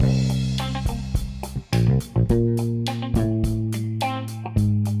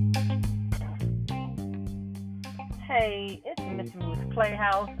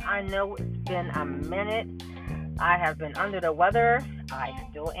I know it's been a minute. I have been under the weather. I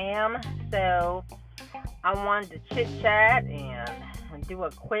still am. So I wanted to chit chat and do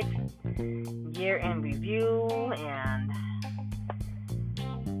a quick year in review. And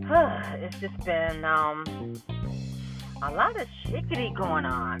it's just been a lot of shiggity going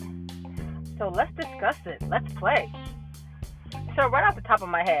on. So let's discuss it. Let's play. So right off the top of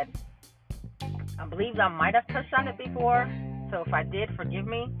my head, I believe I might have touched on it before. So if I did, forgive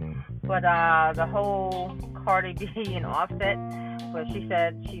me. But the whole Cardi B and Offset, where she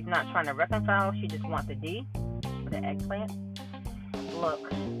said she's not trying to reconcile, she just wants the D for the eggplant. Look,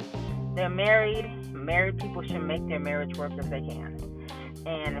 they're married. Married people should make their marriage work if they can.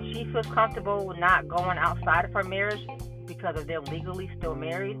 And if she feels comfortable not going outside of her marriage because of they're legally still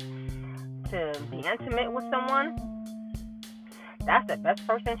married, to be intimate with someone, that's the best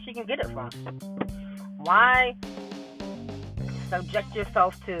person she can get it from. Why subject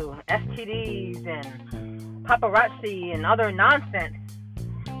yourself to STDs and paparazzi and other nonsense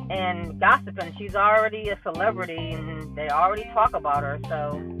and gossiping? She's already a celebrity and they already talk about her.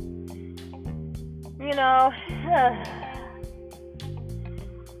 So,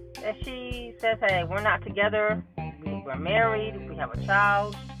 if she says, hey, we're not together, we're married, we have a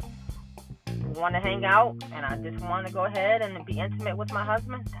child, we want to hang out, and I just want to go ahead and be intimate with my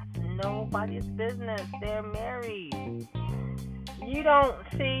husband, that's nobody's business. They're married. You don't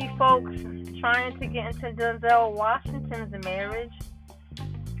see folks trying to get into Denzel Washington's marriage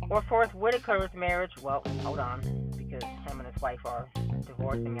or Forrest Whitaker's marriage. Well, hold on, because him and his wife are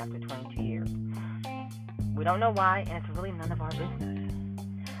divorcing after 22 years. We don't know why, and it's really none of our business.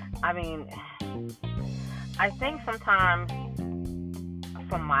 I mean, I think sometimes,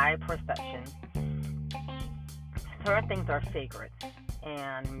 from my perception, certain things are sacred,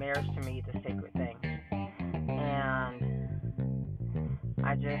 and marriage to me is a sacred thing. And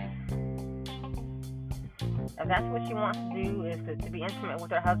if that's what she wants to do, is to be intimate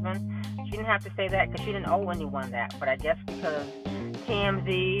with her husband, she didn't have to say that because she didn't owe anyone that. But I guess because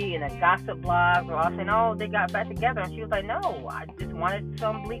TMZ and the gossip blogs were all saying, oh, they got back together, and she was like, no, I just wanted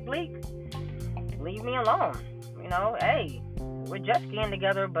some bleak. Leave me alone. Hey, we're jet skiing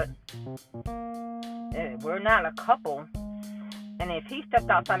together, but we're not a couple. And if he stepped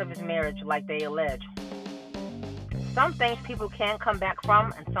outside of his marriage like they allege, some things people can come back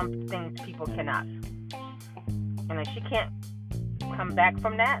from and some things people cannot. And if she can't come back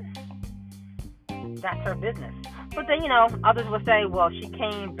from that, that's her business. But then, others will say, well, she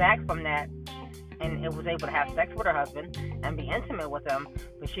came back from that and it was able to have sex with her husband and be intimate with him,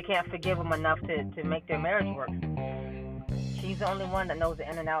 but she can't forgive him enough to make their marriage work. She's the only one that knows the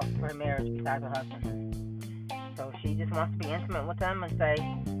in and outs of her marriage besides her husband. So she just wants to be intimate with him and say,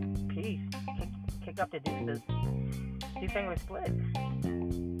 peace, kick up the deuces, 2 fingers split.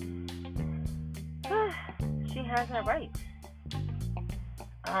 She has that right.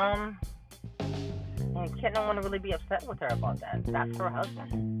 And can't no one really be upset with her about that. That's her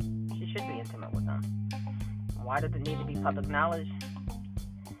husband. She should be intimate with him. Why does it need to be public knowledge?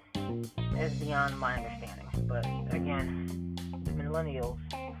 Is beyond my understanding. But again, millennials.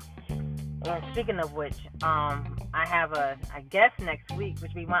 And speaking of which, I have a guest next week,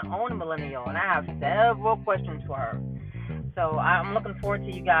 which will be my own millennial, and I have several questions for her. So I'm looking forward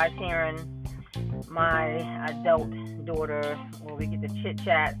to you guys hearing my adult daughter, where we get to chit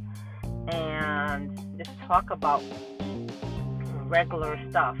chat and just talk about regular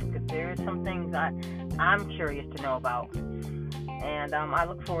stuff, because there are some things that I'm curious to know about. And I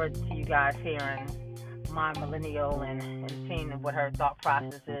look forward to you guys hearing my millennial and seeing what her thought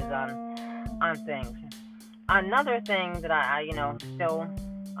process is on things. Another thing that I still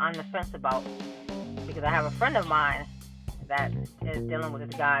on the fence about, because I have a friend of mine that is dealing with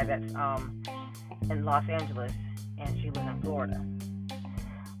this guy that's in Los Angeles, and she lives in Florida.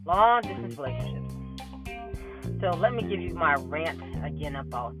 Long distance relationships. So let me give you my rant again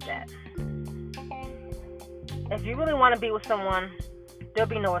about that. If you really want to be with someone, there'll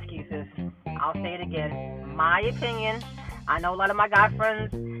be no excuses. I'll say it again. My opinion. I know a lot of my guy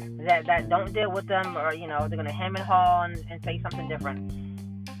friends that don't deal with them, or they're gonna hem and haw and say something different.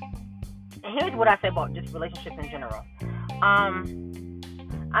 And here's what I say about just relationships in general.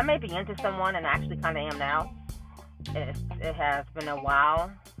 I may be into someone, and I actually kind of am now. It has been a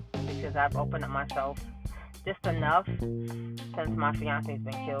while because I've opened up myself just enough since my fiance's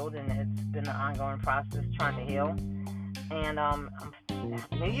been killed, and it's been an ongoing process trying to heal. And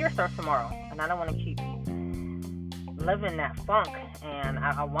New Year starts tomorrow, and I don't want to keep living that funk, and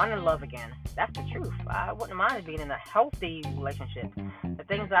I want to love again. That's the truth. I wouldn't mind being in a healthy relationship. The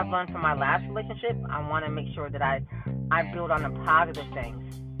things I've learned from my last relationship, I want to make sure that I build on the positive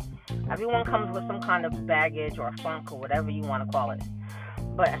things. Everyone comes with some kind of baggage or funk or whatever you want to call it.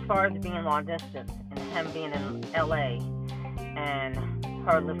 But as far as being long distance and him being in LA and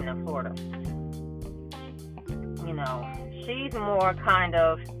her living in Florida, she's more kind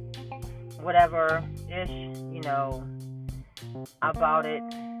of whatever-ish, about it.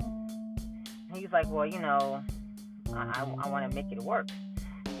 He's like, well, I want to make it work.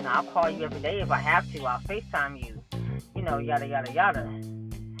 I'll call you every day if I have to. I'll FaceTime you, yada, yada, yada.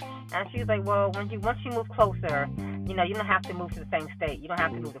 And she's like, well, once you move closer, you don't have to move to the same state. You don't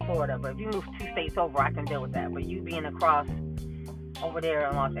have to move to Florida. But if you move 2 states over, I can deal with that. But you being across over there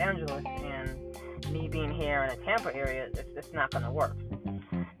in Los Angeles and me being here in the Tampa area, it's not going to work.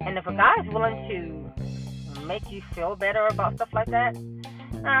 And if a guy's willing to make you feel better about stuff like that,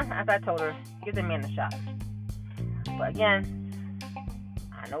 as I told her, give the man a shot. But again,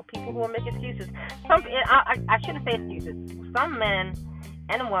 I know people who will make excuses. I shouldn't say excuses. Some men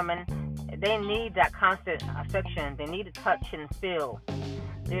and women, they need that constant affection. They need to touch and feel.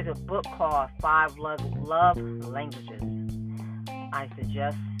 There's a book called 5 Love Languages. I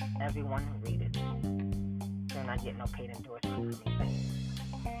suggest everyone read it. They're not getting no paid endorsement from me.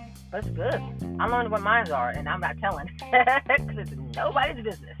 But it's good. I learned what mine are, and I'm not telling because it's nobody's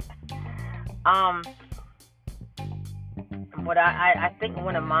business. But I think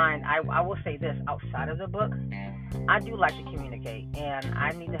one of mine, I will say this, outside of the book, I do like to communicate, and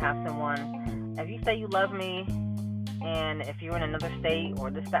I need to have someone. If you say you love me, and if you're in another state or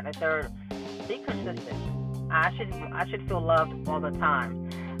this, that, and the third, be consistent. I should feel loved all the time,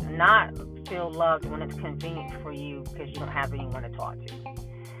 not feel loved when it's convenient for you because you don't have anyone to talk to.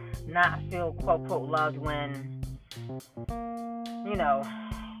 Not feel quote quote loved when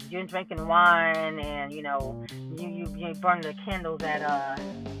you're drinking wine and you burn the candles at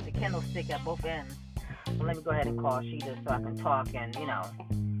the candlestick at both ends. Well, let me go ahead and call Sheeta so I can talk and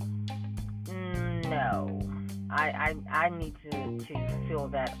no. I need to feel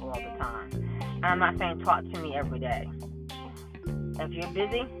that all the time. And I'm not saying talk to me every day. If you're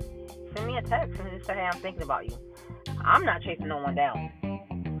busy, send me a text and just say, hey, I'm thinking about you. I'm not chasing no one down.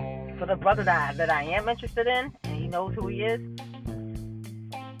 For the brother that I am interested in, and he knows who he is,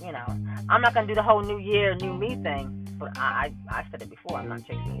 I'm not going to do the whole new year, new me thing. But I said it before, I'm not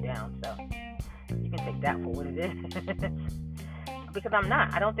chasing you down. So you can take that for what it is. Because I'm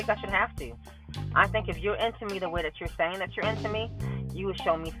not. I don't think I should have to. I think if you're into me the way that you're saying that you're into me, you would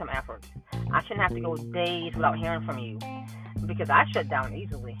show me some effort. I shouldn't have to go days without hearing from you. Because I shut down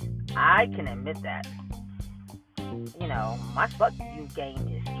easily. I can admit that. My fuck you game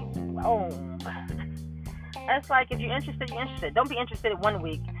is strong. It's like if you're interested, you're interested. Don't be interested in 1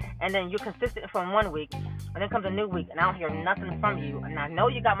 week and then you're consistent from 1 week and then comes a new week and I don't hear nothing from you. And I know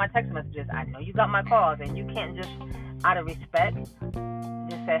you got my text messages. I know you got my calls, and you can't just, out of respect,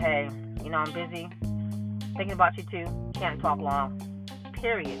 just say, hey, I'm busy. Thinking about you too. Can't talk long.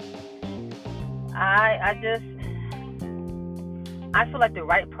 Period. I feel like the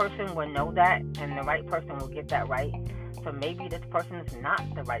right person will know that, and the right person will get that right. So maybe this person is not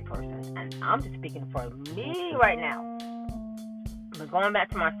the right person. And I'm just speaking for me right now. But going back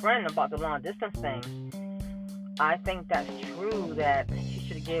to my friend about the long distance thing, I think that's true that she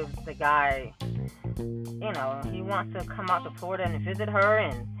should give the guy, he wants to come out to Florida and visit her.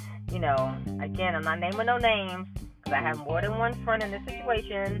 And, again, I'm not naming no names because I have more than one friend in this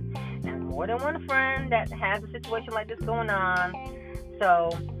situation and more than one friend that has a situation like this going on. So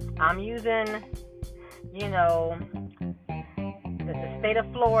I'm using, the state of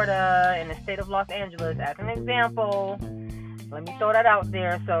Florida and the state of Los Angeles as an example. Let me throw that out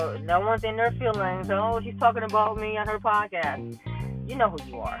there so no one's in their feelings. Oh, she's talking about me on her podcast. You know who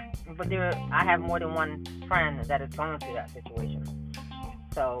you are. But I have more than one friend that is going through that situation.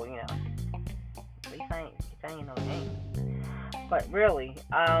 So, at least I ain't no name. But really,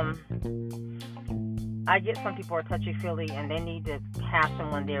 I get some people are touchy-feely and they need to have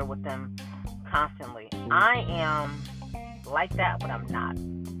someone there with them constantly. I am like that, but I'm not.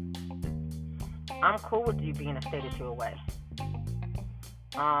 I'm cool with you being a state or two away.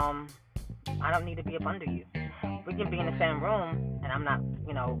 I don't need to be up under you. We can be in the same room and I'm not,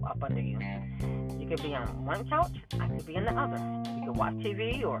 up under you. You could be on one couch, I could be in the other. We could watch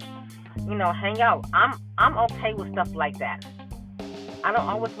TV or, hang out. I'm okay with stuff like that. I don't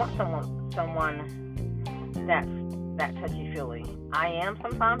always want someone that's that touchy-feely. I am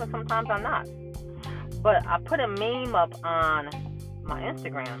sometimes, and sometimes I'm not. But I put a meme up on my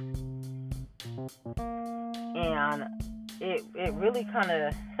Instagram, and it really kind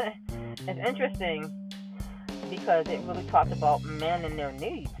of is interesting because it really talks about men and their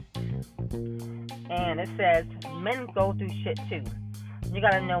needs. And it says men go through shit too. You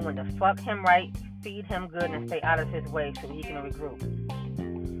gotta know when to fuck him right, feed him good, and stay out of his way so he can regroup.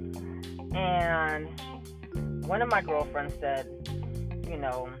 And one of my girlfriends said,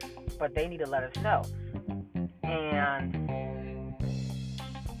 but they need to let us know. And,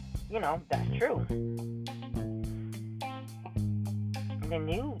 that's true.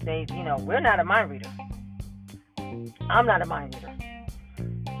 We're not a mind reader. I'm not a mind reader.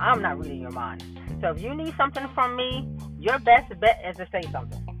 I'm not reading your mind. So if you need something from me, your best bet is to say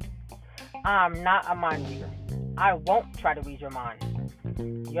something. I'm not a mind reader. I won't try to read your mind.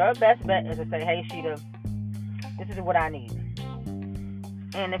 Your best bet is to say, hey, Sheeta, this is what I need.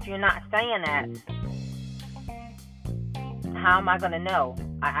 And if you're not saying that, how am I going to know?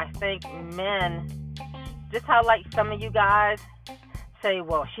 I think men, just how like some of you guys say,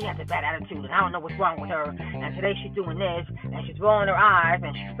 well, she has a bad attitude and I don't know what's wrong with her, and today she's doing this, and she's rolling her eyes,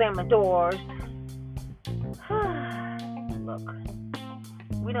 and she's slamming doors. Look,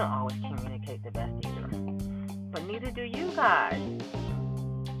 we don't always communicate the best either, but neither do you guys.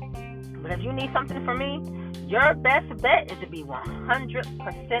 But if you need something from me, your best bet is to be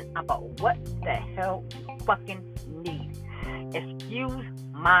 100% about what the hell you fucking need. Excuse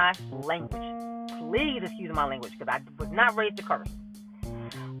my language. Please excuse my language, because I was not raised to curse.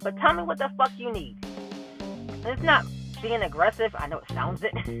 But tell me what the fuck you need. And it's not being aggressive. I know it sounds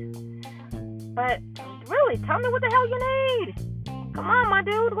it. But really, tell me what the hell you need. Come on, my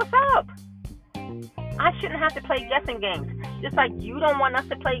dude. What's up? I shouldn't have to play guessing games. Just like you don't want us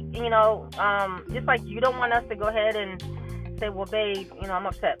to play, just like you don't want us to go ahead and say, well, babe, I'm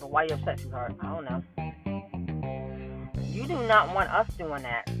upset. But why are you upset, sweetheart? I don't know. You do not want us doing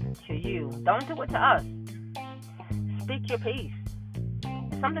that to you. Don't do it to us. Speak your piece.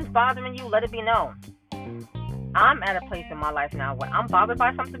 If something's bothering you, let it be known. I'm at a place in my life now where I'm bothered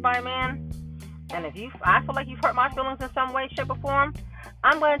by something by a man, and if I feel like you've hurt my feelings in some way, shape, or form,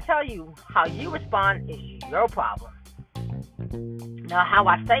 I'm going to tell you how you respond is your problem. Now, how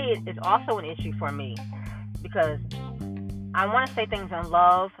I say it is also an issue for me, because I want to say things in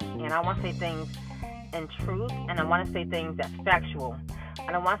love, and I want to say things in truth, and I want to say things that's factual,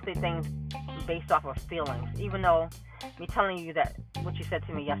 and I want to say things based off of feelings, even though me telling you that what you said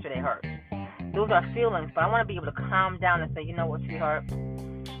to me yesterday hurt. Those are feelings, but I want to be able to calm down and say, you know what, sweetheart,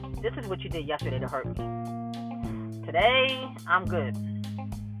 this is what you did yesterday to hurt me. Today, I'm good.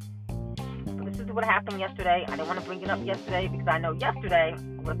 But this is what happened yesterday. I didn't want to bring it up yesterday because I know yesterday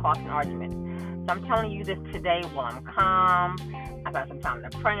would have caused an argument. So I'm telling you this today while I'm calm. I've got some time to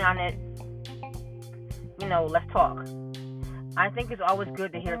pray on it. Let's talk. I think it's always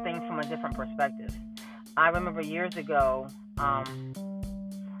good to hear things from a different perspective. I remember years ago,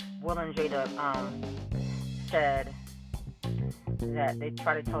 Will and Jada said that they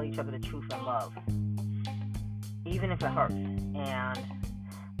try to tell each other the truth in love, even if it hurts. And,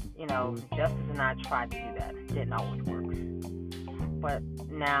 Justice and I tried to do that. It didn't always work. But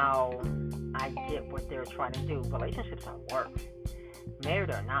now I get what they're trying to do. Relationships are work. Married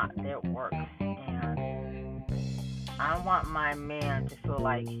or not, they're work. And I want my man to feel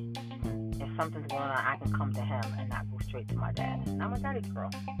like if something's going on, I can come to him and not go straight to my dad. And I'm a daddy's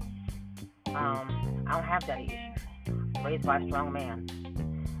girl. I don't have daddy issues. Raised by a strong man,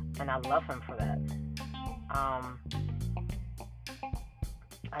 and I love him for that.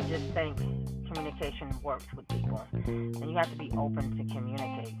 I just think communication works with people, and you have to be open to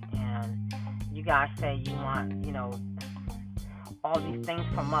communicate. And you guys say you want, all these things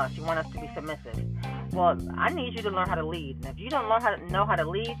from us. You want us to be submissive. Well, I need you to learn how to lead. And if you don't know how to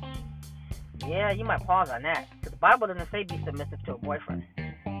lead, yeah, you might pause on that, because the Bible doesn't say be submissive to a boyfriend.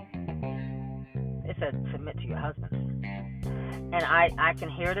 It says submit to your husband. And I can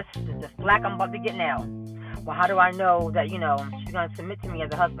hear this flack I'm about to get now. Well, how do I know that, she's going to submit to me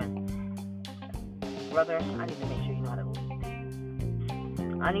as a husband? Brother, I need to make sure you know how to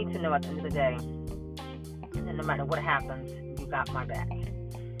lead. I need to know at the end of the day that no matter what happens, you got my back.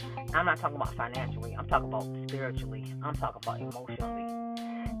 I'm not talking about financially. I'm talking about spiritually. I'm talking about emotionally.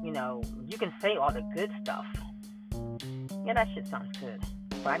 You can say all the good stuff. Yeah, that shit sounds good.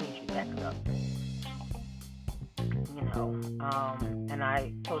 But I need you to back it up. And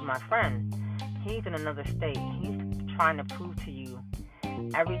I told my friend, he's in another state. He's trying to prove to you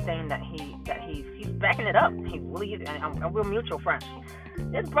everything that he's backing it up. He really is, and we're mutual friends.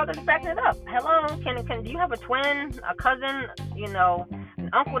 This brother's backing it up. Hello, do you have a twin, a cousin, an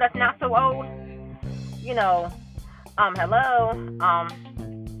uncle that's not so old? Hello.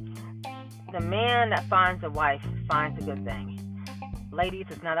 The man that finds a wife finds a good thing. Ladies,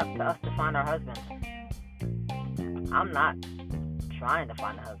 it's not up to us to find our husbands. I'm not trying to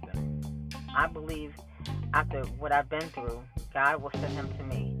find a husband. I believe after what I've been through, God will send him to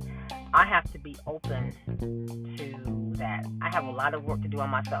me. I have to be open to that. I have a lot of work to do on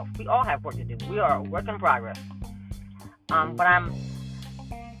myself. We all have work to do. We are a work in progress. But I'm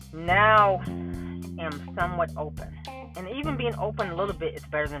now am somewhat open. And even being open a little bit is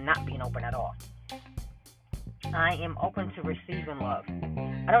better than not being open at all. I am open to receiving love.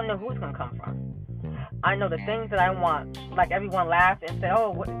 I don't know who it's going to come from. I know the things that I want. Like everyone laughs and say,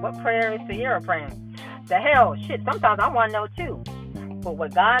 oh, what prayer is Sierra praying? The hell, shit, sometimes I want to know too. But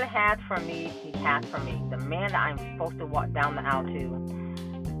what God has for me, he has for me. The man that I'm supposed to walk down the aisle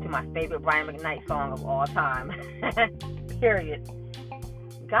to my favorite Brian McKnight song of all time, period.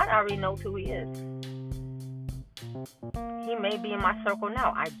 God already knows who he is. He may be in my circle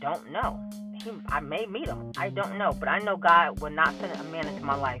now. I don't know. I may meet him. I don't know. But I know God will not send a man into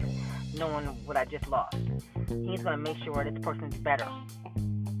my life knowing what I just lost. He's going to make sure this person's better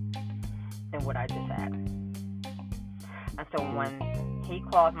than what I just had. And so when he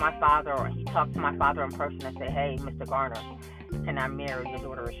calls my father or he talks to my father in person and say, hey, Mr. Garner, can I marry your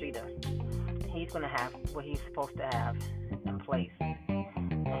daughter Rashida? He's going to have what he's supposed to have in place.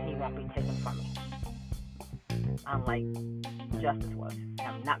 And he won't be taken from me. Unlike Justice was.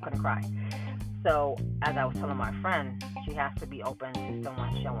 I'm not going to cry. So, as I was telling my friend, she has to be open to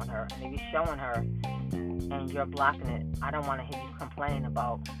someone showing her. And if you're showing her and you're blocking it, I don't want to hear you complain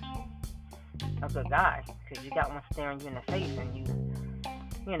about a good guy. Because you got one staring you in the face and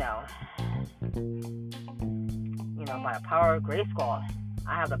you know, by the power of Grayskull,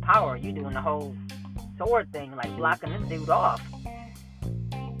 I have the power. You doing the whole sword thing, like blocking this dude off.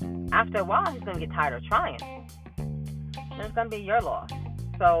 After a while, he's going to get tired of trying. And it's going to be your loss.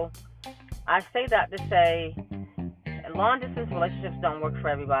 So, I say that to say, long-distance relationships don't work for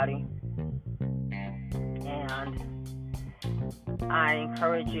everybody. And I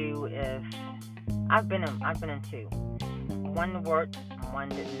encourage you, if I've been in two. One worked, one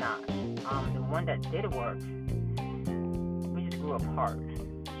did not. The one that did work, we just grew apart.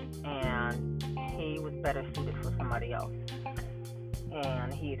 And he was better suited for somebody else.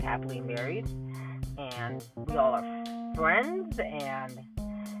 And he is happily married. And we all are friends. And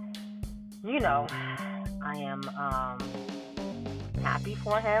I am happy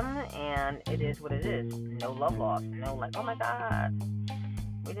for him, and it is what it is. No love lost. No, like, oh my God,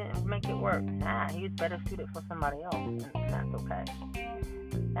 we didn't make it work. Nah, he was better suited for somebody else, and that's okay.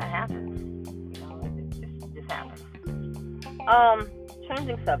 That happens. It just happens.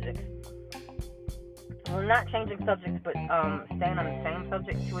 Changing subjects. Well, not changing subjects, but staying on the same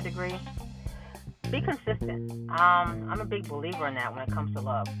subject to a degree. Be consistent. I'm a big believer in that when it comes to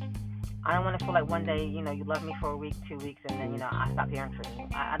love. I don't want to feel like one day, you love me for a week, 2 weeks, and then, I stop hearing from you.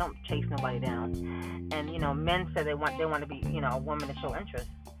 I don't chase nobody down. And, men say they want to be, a woman to show interest.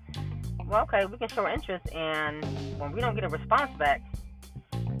 Well, okay, we can show interest, and when we don't get a response back,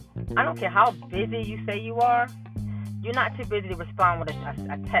 I don't care how busy you say you are, you're not too busy to respond with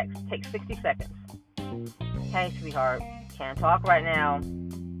a text. Take 60 seconds. Hey, sweetheart, can't talk right now.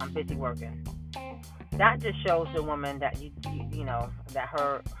 I'm busy working. That just shows the woman that that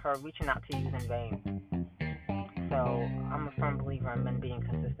her reaching out to you is in vain. So I'm a firm believer in men being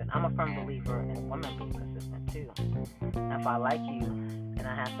consistent. I'm a firm believer in women being consistent too. And if I like you and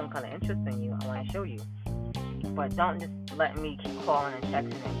I have some kind of interest in you, I want to show you. But don't just let me keep calling and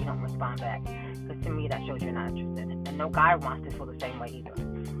texting and you don't respond back. Because to me that shows you're not interested. And no guy wants to feel the same way either.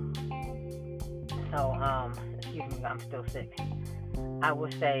 So, excuse me, I'm still sick. I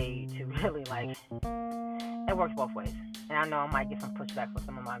would say to really it works both ways. And I know I might get some pushback from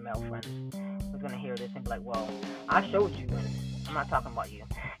some of my male friends who's going to hear this and be like, well, I showed you and I'm not talking about you.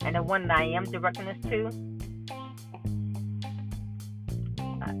 And the one that I am directing this to,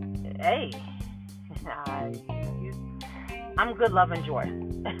 hey, I'm good, love, and joy.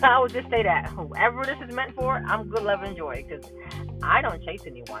 I would just say that. Whoever this is meant for, I'm good, love, and joy. Because I don't chase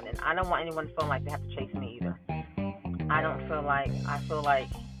anyone. And I don't want anyone to feel like they have to chase me either. I feel like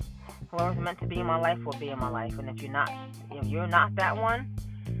whoever's meant to be in my life will be in my life. And if you're not that one,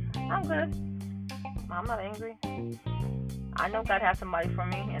 I'm good. I'm not angry. I know God has somebody for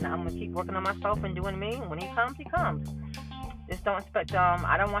me, and I'm gonna keep working on myself and doing me. When He comes, He comes. Just don't expect.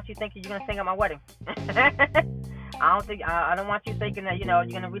 I don't want you thinking you're gonna sing at my wedding. I don't want you thinking that you're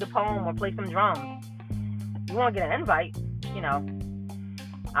gonna read a poem or play some drums. You want to get an invite,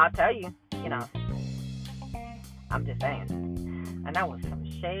 I'll tell you, I'm just saying. And that was some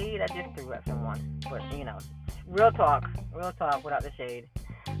shade I just threw at someone. But, real talk without the shade.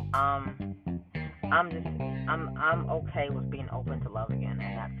 I'm okay with being open to love again.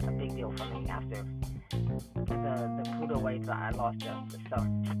 And that's a big deal for me after the Pluto waves I lost justice. So,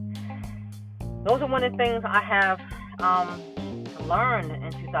 those are one of the things I have learned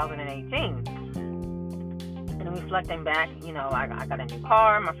in 2018. And reflecting back, I got a new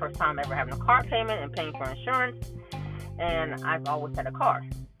car, my first time ever having a car payment and paying for insurance. And I've always had a car,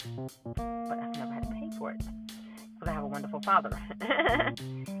 but I've never had to pay for it because I have a wonderful father.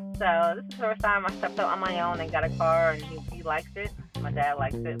 So this is the first time I stepped out on my own and got a car, and he likes it. My dad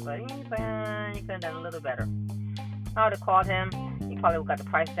likes it, but he's like, you could have done a little better. I would have called him. He probably would have got the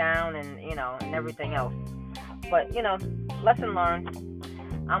price down and, and everything else. But, lesson learned.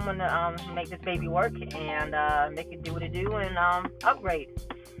 I'm going to make this baby work and make it do what it do and upgrade.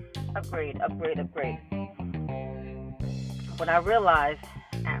 But I realized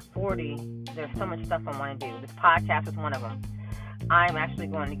at 40, there's so much stuff I want to do. This podcast is one of them. I'm actually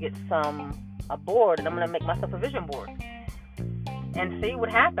going to get a board, and I'm going to make myself a vision board and see what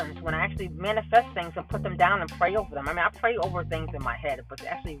happens when I actually manifest things and put them down and pray over them. I mean, I pray over things in my head, but to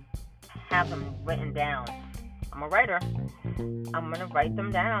actually have them written down. I'm a writer. I'm going to write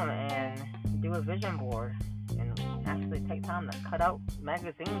them down and do a vision board and actually take time to cut out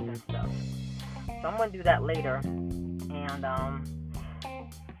magazines and stuff. So I'm going to do that later and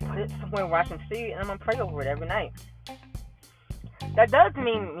put it somewhere where I can see it, and I'm going to pray over it every night. That does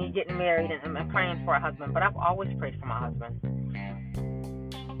mean me getting married and praying for a husband, but I've always prayed for my husband.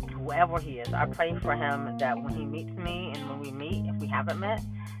 Whoever he is, I pray for him that when he meets me and when we meet, if we haven't met,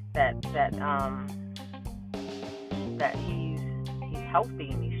 that he's healthy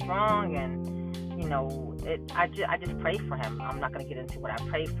and he's strong, and I just pray for him. I'm not going to get into what I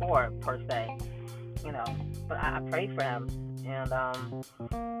pray for per se, but I pray for him, and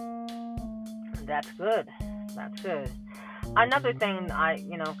that's good. Another thing I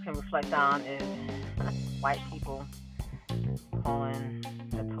can reflect on is white people calling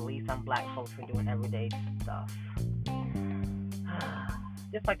the police on black folks for doing everyday stuff.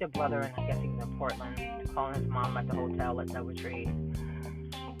 Just like your brother, and I guess he was in Portland, calling his mom at the hotel at Doubletree.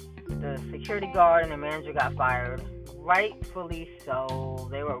 The security guard and the manager got fired. Rightfully so.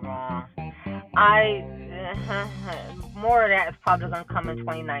 They were wrong. More of that is probably going to come in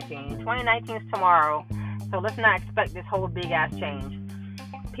 2019. 2019 is tomorrow, so let's not expect this whole big-ass change.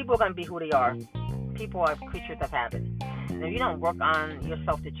 People are going to be who they are. People are creatures of habit. And if you don't work on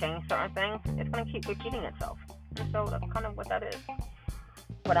yourself to change certain things, it's going to keep repeating itself. And so that's kind of what that is.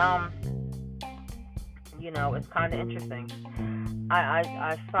 But, it's kind of interesting.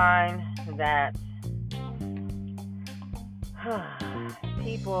 I find that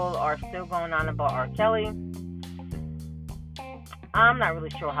people are still going on about R. Kelly. I'm not really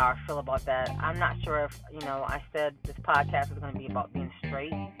sure how I feel about that. I'm not sure if, I said this podcast is going to be about being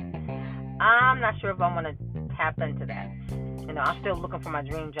straight. I'm not sure if I want to tap into that. I'm still looking for my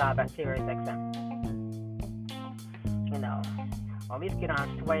dream job at SiriusXM. Or at least get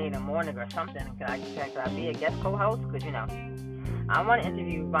on Sway in the morning or something. Could I be a guest co-host? Because, I want to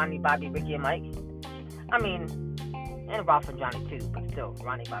interview Ronnie, Bobby, Ricky, and Mike. I mean, and Ralph and Johnny too, but still,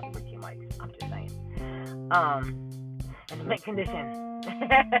 Ronnie, Bobby, Ricky, and Mike. I'm just saying. And the Mint Condition.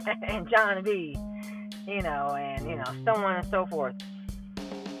 and John B. And, so on and so forth.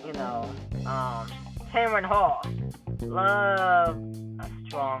 Tamron Hall. Love a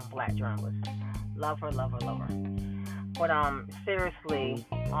strong black journalist. Love her. But, seriously,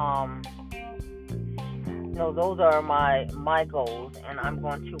 those are my goals, and I'm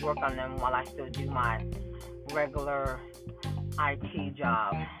going to work on them while I still do my regular IT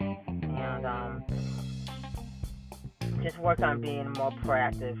job, and just work on being more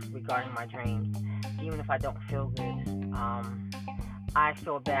proactive regarding my dreams, even if I don't feel good. I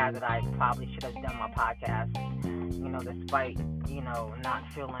feel bad that I probably should have done my podcast, despite, not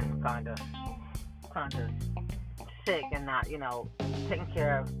feeling kind of sick and not, taking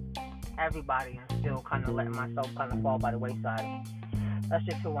care of everybody and still kind of letting myself kind of fall by the wayside. That's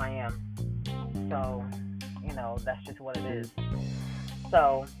just who I am. So, that's just what it is.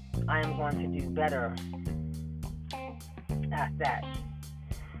 So, I am going to do better at that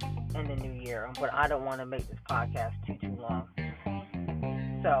in the new year. But I don't want to make this podcast too long.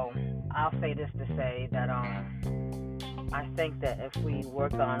 So, I'll say this to say that I think that if we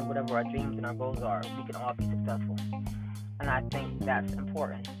work on whatever our dreams and our goals are, we can all be successful. And I think that's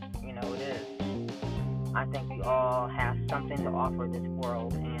important. It is. I think we all have something to offer this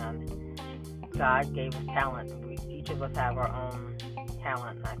world, and God gave us talent. Each of us have our own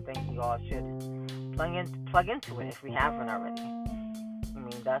talent, and I think we all should plug into it if we haven't already. I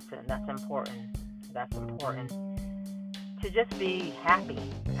mean, that's important. That's important. To just be happy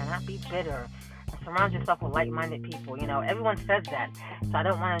and not be bitter. And surround yourself with like-minded people. Everyone says that, so I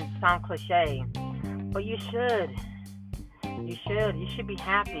don't want to sound cliche, but you should. You should be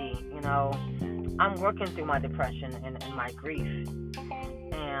happy. I'm working through my depression and my grief,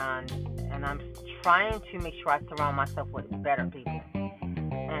 and I'm trying to make sure I surround myself with better people,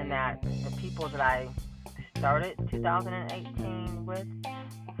 and that the people that I started 2018 with,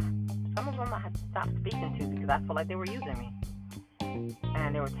 some of them I had to stop speaking to because I felt like they were using me,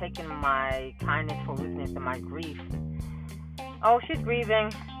 and they were taking my kindness for weakness and my grief. Oh, she's grieving.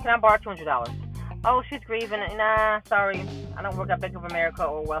 Can I borrow $200? Oh, she's grieving. Nah, sorry. I don't work at Bank of America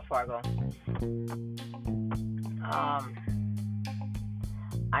or Wells Fargo.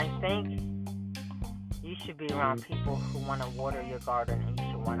 I think you should be around people who want to water your garden and you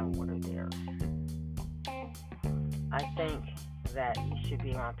should want to water theirs. I think that you should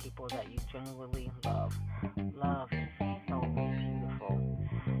be around people that you genuinely love. Love is so beautiful.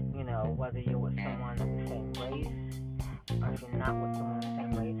 You know, whether you're with someone of the same race, or if you're not with someone of the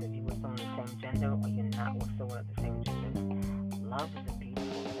same race, if you're with someone of the same gender, or you're not with someone of the same gender. Love is a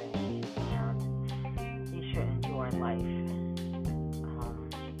beautiful thing, and you should enjoy life.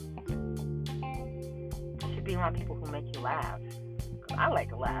 You should be around people who make you laugh. I like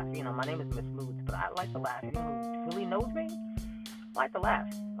to laugh. You know, my name is Miss Moods, but I like to laugh. You know who really knows me? I like to laugh.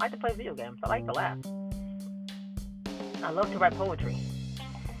 I like to play video games. I like to laugh. I love to write poetry.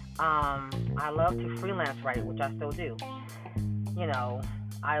 I love to freelance write, which I still do. You know,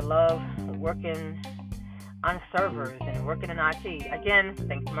 I love working on servers and working in IT. Again,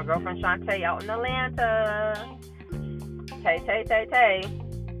 thanks to my girlfriend Shantae out in Atlanta. Tay,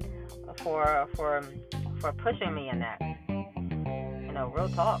 for pushing me in that. You know, real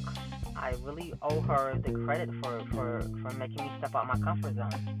talk. I really owe her the credit for making me step out my comfort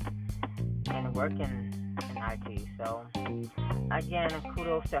zone and working in IT. So, again,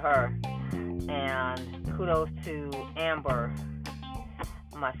 kudos to her. And kudos to Amber,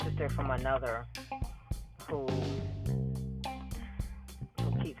 my sister from another, who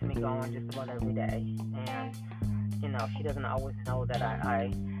keeps me going just about every day. And, you know, she doesn't always know that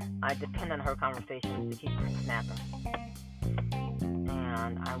I depend on her conversations to keep me snapping.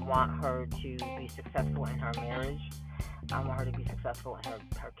 And I want her to be successful in her marriage. I want her to be successful in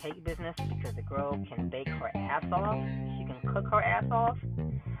her cake business because the girl can bake her ass off. She can cook her ass off.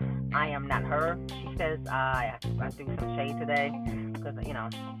 I am not her. She says I threw some shade today because, you know,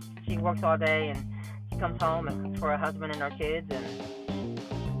 she works all day and she comes home and cooks for her husband and her kids. And,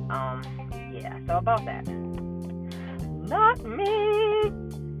 yeah, so about that. Not me.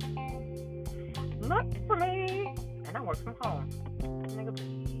 Not for me. And I work from home. Nigga,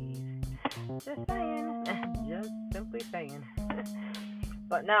 please. Just saying. Just simply saying.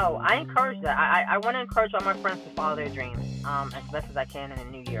 But no, I encourage that. I want to encourage all my friends to follow their dreams as best as I can in the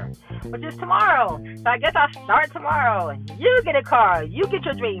new year, which is tomorrow. So I guess I'll start tomorrow. You get a car. You get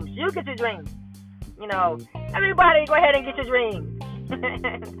your dreams. You get your dreams. You know, everybody go ahead and get your dreams.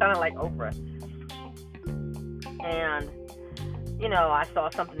 Sounding like Oprah. And, you know, I saw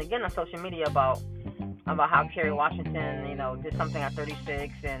something again on social media about how Kerry Washington, you know, did something at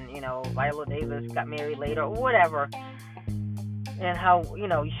 36 and, you know, Viola Davis got married later or whatever. And how, you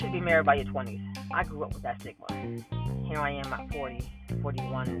know, you should be married by your 20s. I grew up with that stigma. Here I am at 40,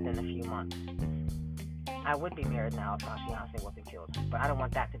 41 in a few months. I would be married now if my fiance wasn't killed. But I don't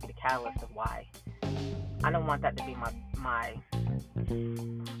want that to be the catalyst of why. I don't want that to be my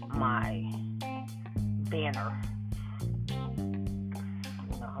banner.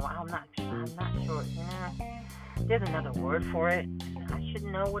 You know, I'm not sure. You know, there's another word for it. I should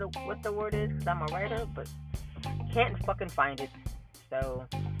know what the word is because I'm a writer, but can't fucking find it. So,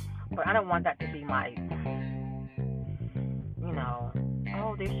 but I don't want that to be my, you know,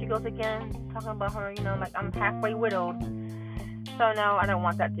 oh, there she goes again, talking about her, you know, like I'm halfway widowed. So no, I don't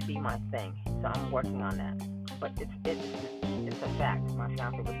want that to be my thing. So I'm working on that. But it's a fact. My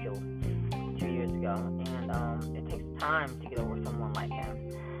fiance was killed 2 years ago, and it takes time to get over someone like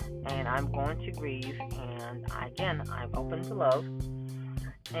him. And I'm going to grieve, and I'm open to love,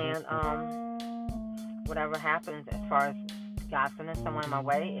 and whatever happens as far as God sending someone my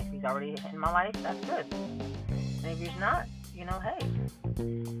way, if he's already in my life, that's good. And if he's not, you know, hey,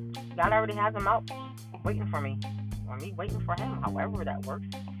 God already has him out waiting for me, or me waiting for him, however that works.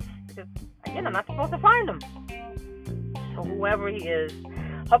 Because, again, I'm not supposed to find him. So whoever he is,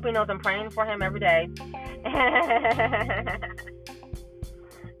 hope he knows I'm praying for him every day.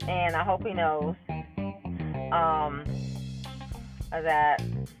 And I hope he knows that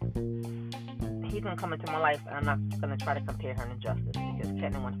he's going to come into my life, and I'm not going to try to compare her to Justice, because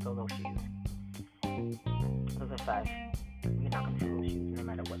Kenny wants to fill those shoes. Those are size. You're not going to fill those shoes, no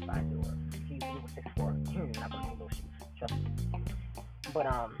matter what size you were. If you were 6'4", you're not going to fill those shoes. Trust me. But,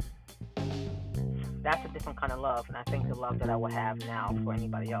 that's a different kind of love, and I think the love that I would have now for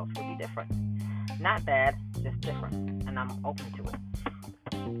anybody else would be different. Not bad, just different, and I'm open to it.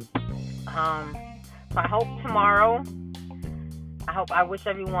 So I hope tomorrow, I wish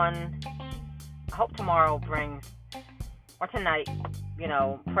everyone, I hope tomorrow brings, or tonight,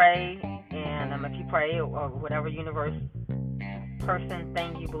 pray, and if you pray, or whatever universe, person,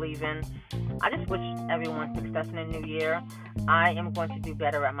 thing you believe in, I just wish everyone success in the new year. I am going to do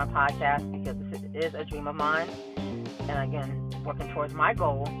better at my podcast because this is a dream of mine. And again, working towards my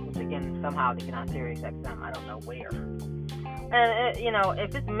goal, which again, somehow to get on Sirius XM, I don't know where. And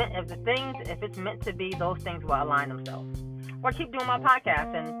if it's meant to be, those things will align themselves. Or keep doing my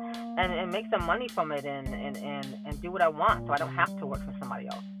podcast and make some money from it and do what I want, so I don't have to work for somebody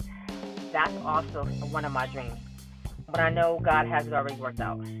else. That's also one of my dreams. But I know God has it already worked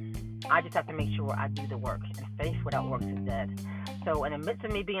out. I just have to make sure I do the work. And faith without works is dead. So in the midst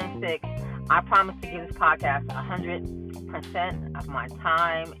of me being sick, I promise to give this podcast 100% of my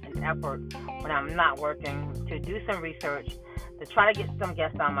time and effort when I'm not working, to do some research, to try to get some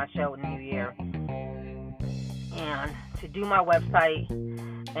guests on my show in the new year, and to do my website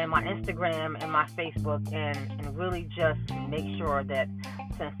and my Instagram and my Facebook, and really just make sure that,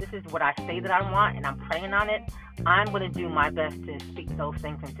 since this is what I say that I want and I'm praying on it, I'm going to do my best to speak those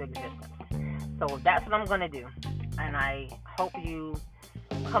things into existence. So that's what I'm going to do. And I hope you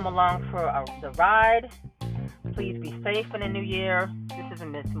come along for the ride. Please be safe in the new year. This is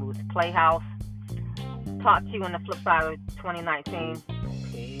Miss Smooth's Playhouse. Talk to you on the flip side of 2019.